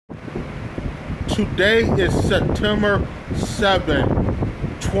Today is September 7,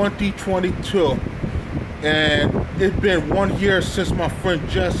 2022, and it's been 1 year since my friend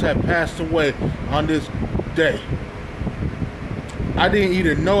Jess had passed away on this day. I didn't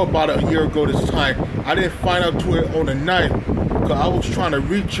even know about it a year ago this time. I didn't find out to it on the 9th because I was trying to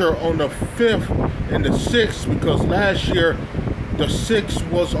reach her on the 5th and the 6th because last year the 6th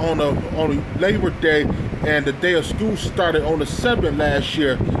was on a Labor Day and the day of school started on the 7th last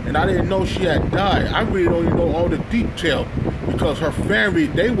year, and I didn't know she had died. I really don't even know all the detail because her family,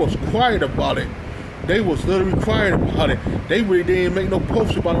 they was quiet about it. They was literally quiet about it. They really didn't make no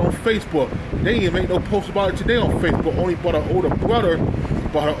posts about it on Facebook. They didn't make no posts about it today on Facebook, only about her older brother.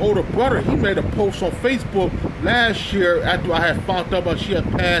 But her older brother, he made a post on Facebook last year after I had found out about she had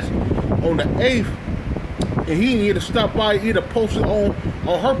passed on the 8th. And he didn't even stop by, either post it on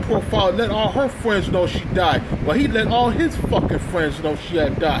her profile, let all her friends know she died. But he let all his fucking friends know she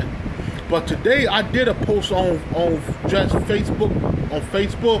had died. But today I did a post on just Facebook,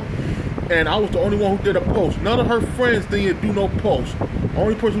 and I was the only one who did a post. None of her friends didn't do no post. The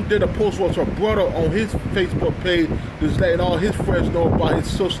only person who did a post was her brother on his Facebook page, just letting all his friends know about his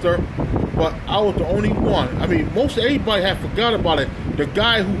sister. But I was the only one. I mean, most everybody had forgot about it. The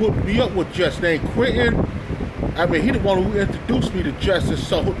guy who hooked me up with Jess named Quentin, I mean, he the one who introduced me to Jess and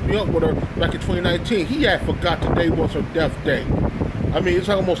so hooked me up with her back in 2019. He had forgot today was her death day. I mean, it's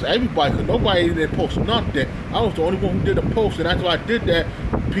like almost everybody, because nobody didn't post nothing. I was the only one who did a post, and after I did that,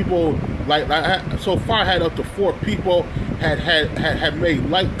 people, so far I had up to 4 people had made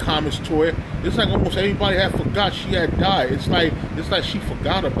like comments to it. It's like almost everybody had forgot she had died. It's like she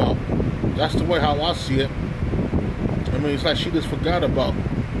forgot about. That's the way how I see it. I mean, it's like she just forgot about.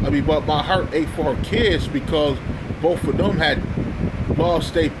 I mean, but my heart ached for her kids because both of them had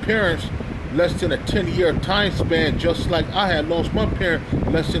lost their parents less than a 10-year time span, just like I had lost my parents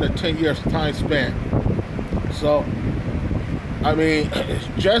less than a 10-year time span. So, I mean,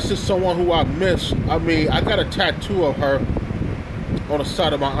 Jess is someone who I miss. I mean, I got a tattoo of her on the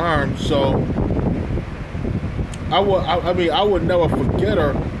side of my arm, so I would never forget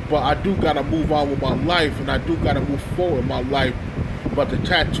her, but I do gotta move on with my life, and I do gotta move forward in my life. But the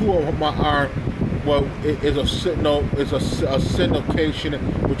tattoo on my arm, well, it is a signification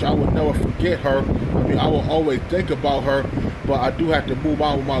which I will never forget her. I mean, I will always think about her, but I do have to move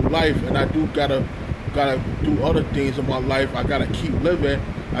on with my life, and I do gotta do other things in my life. I gotta keep living.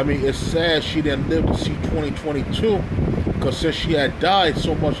 I mean, it's sad she didn't live to see 2022, because since she had died,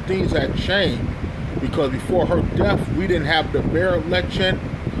 so much things had changed. Because before her death, we didn't have the mayor election.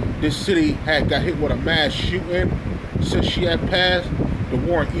 This city had got hit with a mass shooting. Since she had passed, the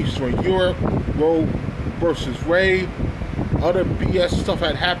war in Eastern Europe, Roe versus Wade, other BS stuff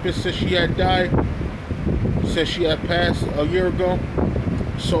had happened since she had died, since she had passed a year ago.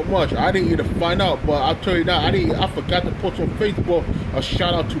 So much. I didn't even find out, but I'll tell you now, I forgot to post on Facebook a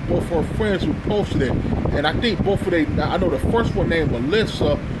shout out to both her friends who posted it. And I think both of them, I know the first one named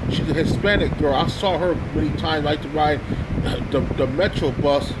Melissa, she's a Hispanic girl. I saw her many times, like to ride the Metro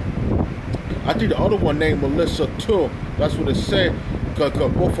bus. I think the other one named Melissa too. That's what it said. Cause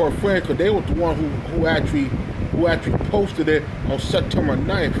both her friends, cause they were the one who actually posted it on September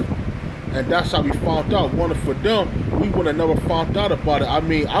 9th. And that's how we found out. One for them, we would have never found out about it. I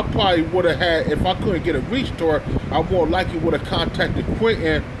mean, I probably would have had, if I couldn't get a reach to her, I more likely would have contacted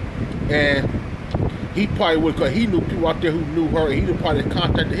Quentin, and he probably would, because he knew people out there who knew her, and he would probably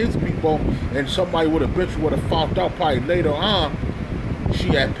contacted his people, and somebody would eventually would have found out probably later on she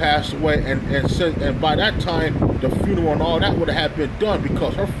had passed away, and by that time the funeral and all that would have been done,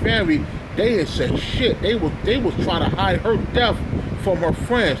 because her family, they didn't say shit. They was trying to hide her death from her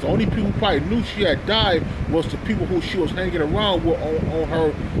friends. The only people who probably knew she had died was the people who she was hanging around with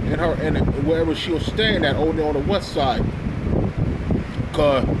and wherever she was staying at over there on the west side.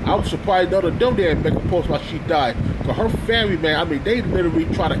 Cause I was surprised none of them didn't make a post about she died. Cause her family, man, I mean, they literally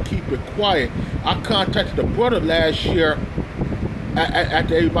try to keep it quiet. I contacted the brother last year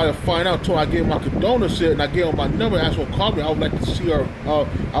after everybody find out, so I gave him my condolences and I gave him my number, asked him to call me. I would like to see her,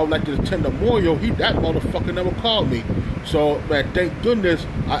 I would like to attend the memorial. That motherfucker never called me. So, man, thank goodness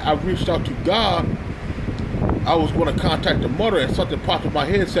I reached out to God. I was going to contact the mother, and something popped in my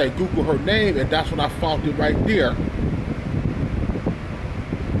head, said Google her name, and that's when I found it right there.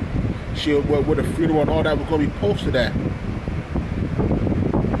 She, where the funeral and all that was going to be posted at.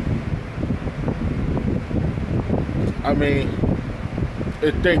 I mean,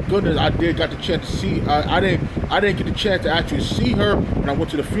 And thank goodness I did got the chance to see. I didn't get the chance to actually see her when I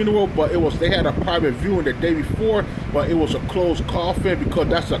went to the funeral, but they had a private viewing the day before, but it was a closed coffin because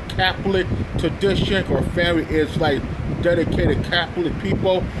that's a Catholic tradition, or family is like dedicated Catholic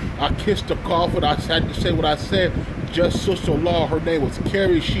people. I kissed the coffin. I had to say what I said. Just sister-in-law, her name was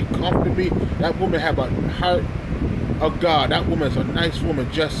Carrie. She comforted me. That woman had a heart of God. That woman's a nice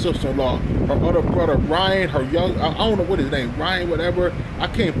woman, just sister-in-law. Her other brother Ryan, her young, I don't know what his name, Ryan, whatever. I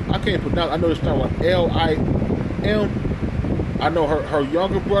can't pronounce. I know it's not with L-I-M. I know her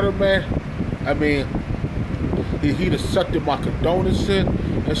younger brother, man. I mean, he'd accepted my condolences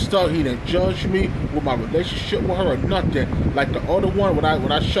and stuff. He didn't judge me with my relationship with her or nothing. Like the other one, when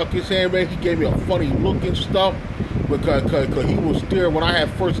I shook his hand, man, he gave me a funny look and stuff. Because he was there when I had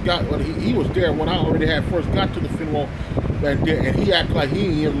first got, he was there when I already had first got to the funeral, and he acted like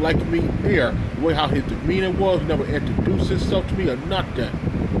he didn't like me there. The way how his demeanor was, he never introduced himself to me or nothing.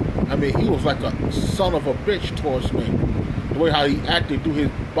 I mean, he was like a son of a bitch towards me. The way how he acted through his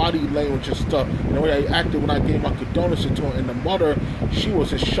body language and stuff, and the way he acted when I gave my condolences to him. And the mother, she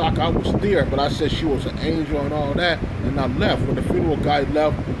was in shock. I was there, but I said she was an angel and all that, and I left. When the funeral guy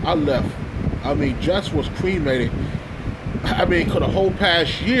left, I left. I mean, Jess was cremated. I mean, for the whole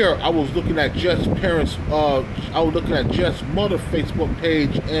past year, I was looking at Jess' parents, I was looking at Jess' mother Facebook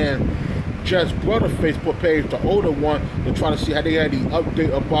page and Jess' brother Facebook page, the older one, to try to see how they had the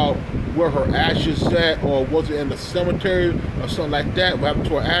update about where her ashes at, or was it in the cemetery or something like that, what happened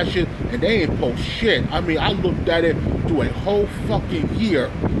to her ashes, and they didn't post shit. I mean, I looked at it through a whole fucking year,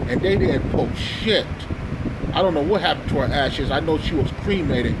 and they didn't post shit. I don't know what happened to her ashes. I know she was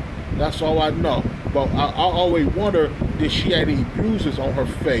cremated. That's all I know. But I always wonder, did she have any bruises on her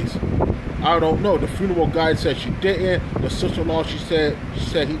face? I don't know. The funeral guy said she didn't. The sister-in-law, she said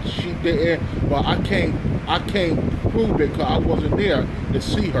she didn't. But I can't prove it because I wasn't there to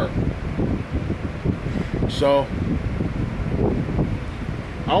see her. So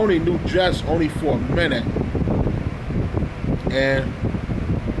I only knew Jess only for a minute, and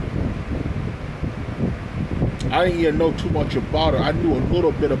I didn't even know too much about her. I knew a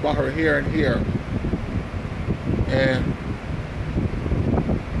little bit about her here and here. And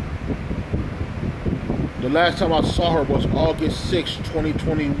the last time I saw her was August 6,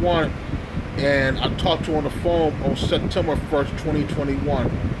 2021. And I talked to her on the phone on September 1st,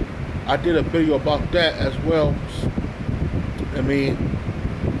 2021. I did a video about that as well. I mean,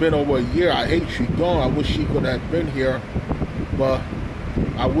 been over a year. I hate she gone. I wish she could have been here. But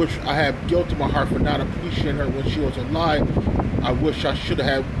I wish I had guilt in my heart for not appreciating her when she was alive. I wish I should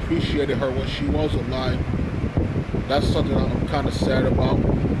have appreciated her when she was alive. That's something I'm kind of sad about.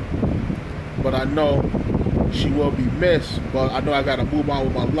 But I know she will be missed. But I know I got to move on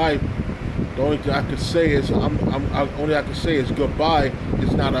with my life. The only thing I can say is only I can say is goodbye.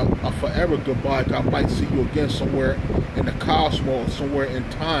 It's not a forever goodbye. I might see you again somewhere in the cosmos, somewhere in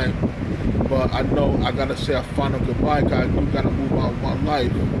time. But I know I gotta say a final goodbye. Cause I do gotta move on with my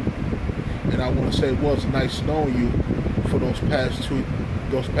life. And I want to say it was nice knowing you for those past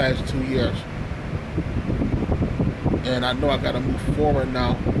two years. And I know I gotta move forward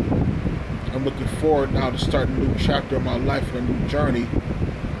now. I'm looking forward now to start a new chapter of my life and a new journey.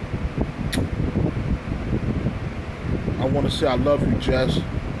 I want to say I love you, Jess,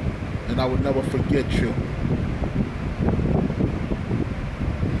 and I will never forget you.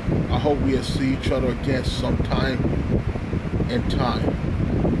 I hope we'll see each other again sometime in time.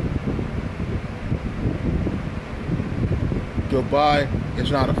 Goodbye. It's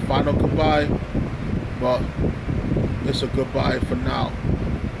not a final goodbye, but it's a goodbye for now.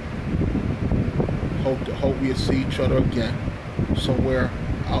 Hope we'll see each other again somewhere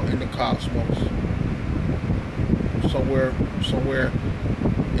out in the cosmos. Somewhere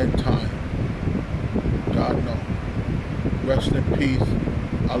in time. God knows. Rest in peace.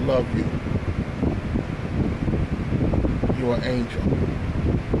 I love you. You're an angel.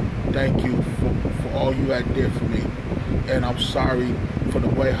 Thank you for all you had did for me. And I'm sorry for the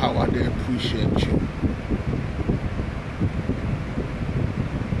way how I didn't appreciate you.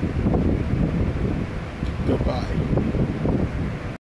 Goodbye.